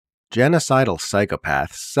Genocidal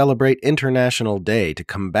psychopaths celebrate International Day to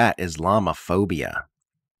combat Islamophobia.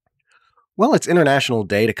 Well, it's International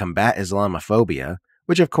Day to combat Islamophobia,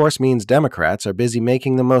 which of course means Democrats are busy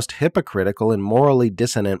making the most hypocritical and morally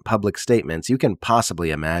dissonant public statements you can possibly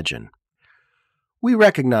imagine. We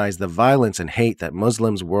recognize the violence and hate that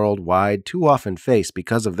Muslims worldwide too often face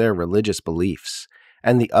because of their religious beliefs,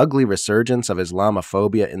 and the ugly resurgence of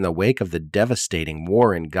Islamophobia in the wake of the devastating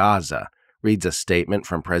war in Gaza, reads a statement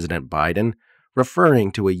from President Biden,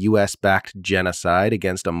 referring to a U.S.-backed genocide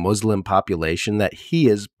against a Muslim population that he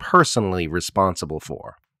is personally responsible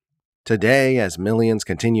for. Today, as millions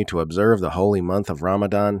continue to observe the holy month of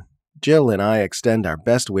Ramadan, Jill and I extend our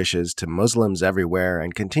best wishes to Muslims everywhere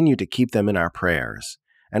and continue to keep them in our prayers,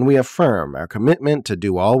 and we affirm our commitment to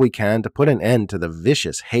do all we can to put an end to the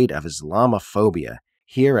vicious hate of Islamophobia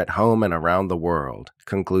here at home and around the world,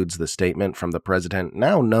 concludes the statement from the president,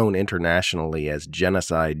 now known internationally as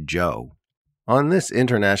Genocide Joe. On this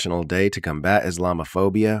International Day to combat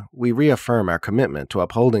Islamophobia, we reaffirm our commitment to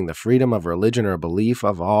upholding the freedom of religion or belief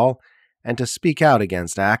of all, and to speak out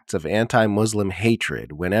against acts of anti-Muslim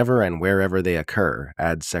hatred whenever and wherever they occur,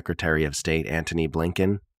 adds Secretary of State Antony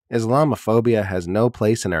Blinken. Islamophobia has no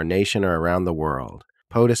place in our nation or around the world.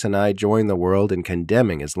 POTUS and I join the world in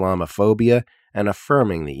condemning Islamophobia and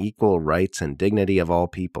affirming the equal rights and dignity of all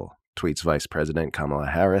people, tweets Vice President Kamala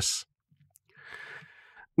Harris.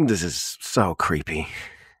 This is so creepy.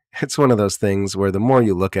 It's one of those things where the more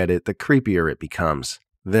you look at it, the creepier it becomes.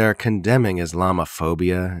 They're condemning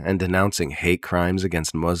Islamophobia and denouncing hate crimes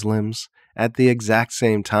against Muslims at the exact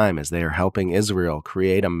same time as they are helping Israel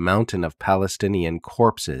create a mountain of Palestinian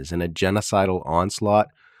corpses in a genocidal onslaught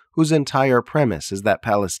whose entire premise is that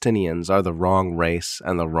Palestinians are the wrong race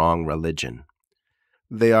and the wrong religion.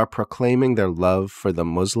 They are proclaiming their love for the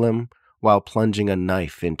Muslim while plunging a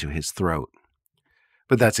knife into his throat.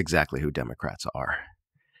 But that's exactly who Democrats are.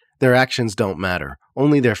 Their actions don't matter,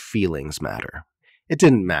 only their feelings matter. It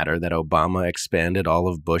didn't matter that Obama expanded all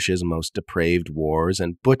of Bush's most depraved wars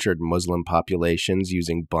and butchered Muslim populations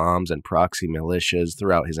using bombs and proxy militias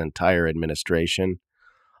throughout his entire administration.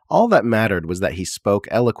 All that mattered was that he spoke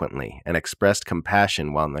eloquently and expressed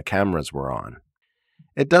compassion while the cameras were on.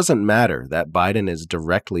 It doesn't matter that Biden is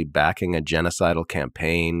directly backing a genocidal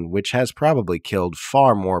campaign, which has probably killed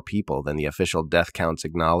far more people than the official death counts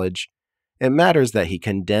acknowledge. It matters that he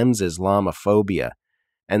condemns Islamophobia,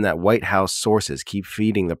 and that White House sources keep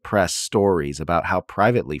feeding the press stories about how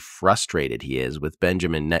privately frustrated he is with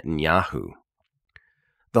Benjamin Netanyahu.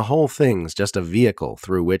 The whole thing's just a vehicle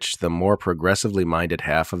through which the more progressively minded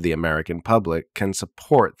half of the American public can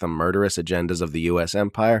support the murderous agendas of the U.S.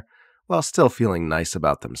 empire while still feeling nice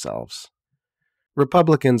about themselves.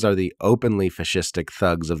 Republicans are the openly fascistic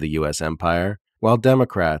thugs of the U.S. empire, while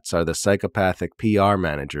Democrats are the psychopathic PR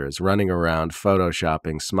managers running around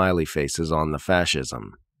photoshopping smiley faces on the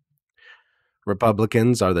fascism.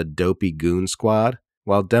 Republicans are the dopey goon squad,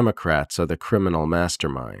 while Democrats are the criminal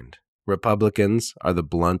mastermind. Republicans are the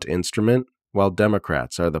blunt instrument, while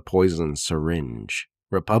Democrats are the poison syringe.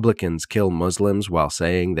 Republicans kill Muslims while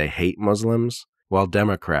saying they hate Muslims, while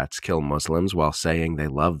Democrats kill Muslims while saying they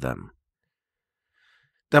love them.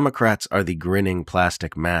 Democrats are the grinning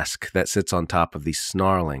plastic mask that sits on top of the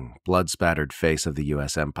snarling, blood-spattered face of the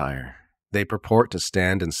U.S. empire. They purport to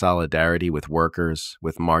stand in solidarity with workers,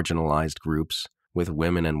 with marginalized groups, with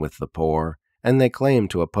women and with the poor, and they claim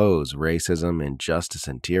to oppose racism, injustice,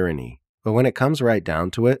 and tyranny. But when it comes right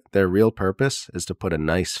down to it, their real purpose is to put a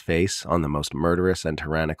nice face on the most murderous and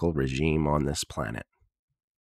tyrannical regime on this planet.